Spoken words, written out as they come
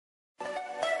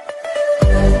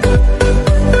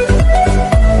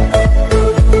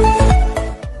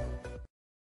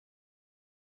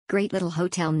Great little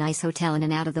hotel, nice hotel in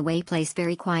an out-of-the-way place,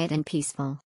 very quiet and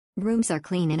peaceful. Rooms are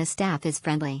clean and a staff is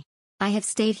friendly. I have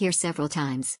stayed here several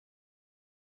times.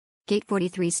 Gate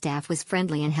 43 staff was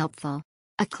friendly and helpful.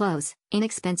 A close,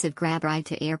 inexpensive grab ride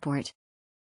to airport.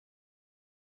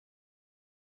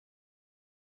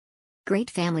 Great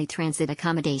family transit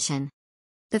accommodation.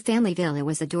 The family villa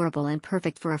was adorable and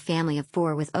perfect for a family of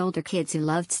 4 with older kids who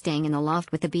loved staying in the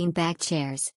loft with the beanbag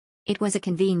chairs. It was a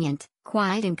convenient,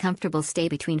 quiet and comfortable stay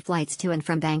between flights to and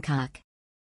from Bangkok.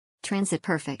 Transit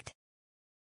perfect.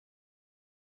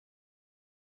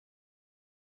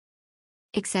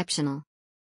 Exceptional.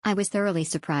 I was thoroughly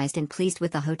surprised and pleased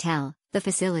with the hotel, the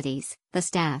facilities, the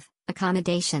staff,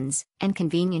 accommodations, and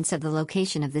convenience of the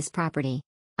location of this property.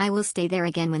 I will stay there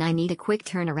again when I need a quick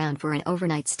turnaround for an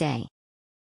overnight stay.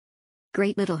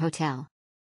 Great little hotel.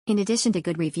 In addition to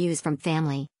good reviews from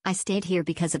family, I stayed here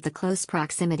because of the close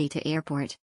proximity to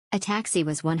airport. A taxi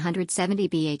was 170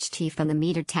 BHT from the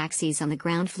metered taxis on the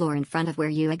ground floor in front of where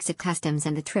you exit customs,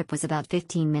 and the trip was about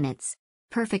 15 minutes.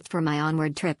 Perfect for my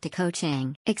onward trip to Koh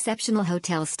Chang. Exceptional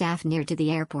hotel staff near to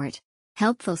the airport.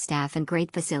 Helpful staff and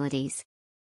great facilities.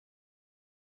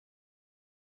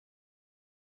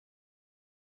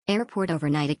 Airport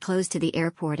overnight. It closed to the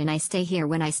airport and I stay here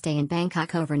when I stay in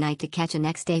Bangkok overnight to catch a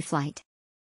next day flight.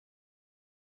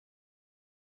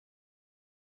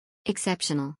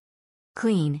 Exceptional.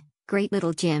 Clean, great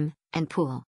little gym, and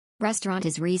pool. Restaurant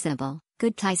is reasonable,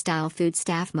 good Thai-style food,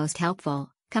 staff most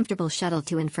helpful, comfortable shuttle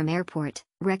to and from airport,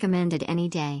 recommended any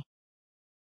day.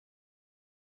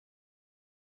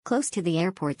 Close to the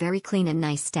airport, very clean and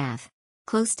nice staff.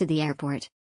 Close to the airport.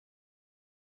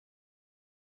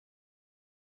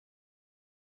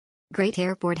 Great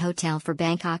airport hotel for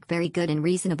Bangkok, very good and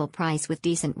reasonable price with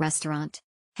decent restaurant.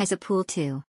 Has a pool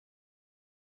too.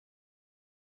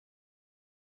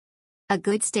 A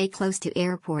good stay close to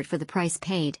airport for the price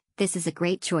paid. This is a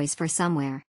great choice for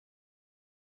somewhere.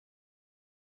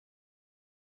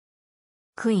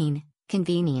 Clean,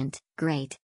 convenient,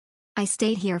 great. I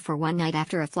stayed here for one night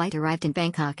after a flight arrived in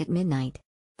Bangkok at midnight.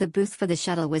 The booth for the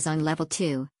shuttle was on level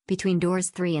 2, between doors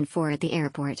 3 and 4 at the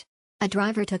airport. A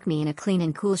driver took me in a clean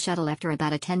and cool shuttle after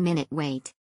about a 10-minute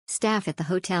wait. Staff at the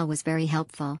hotel was very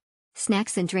helpful.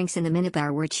 Snacks and drinks in the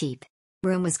minibar were cheap.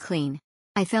 Room was clean.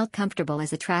 I felt comfortable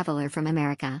as a traveler from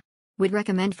America. Would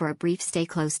recommend for a brief stay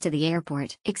close to the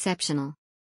airport. Exceptional.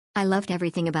 I loved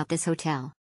everything about this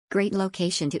hotel. Great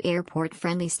location to airport,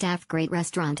 friendly staff, great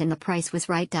restaurant, and the price was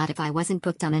right. If I wasn't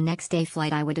booked on a next day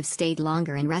flight, I would have stayed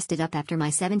longer and rested up after my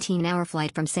 17-hour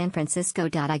flight from San Francisco.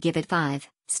 I give it 5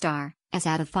 stars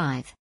out of 5.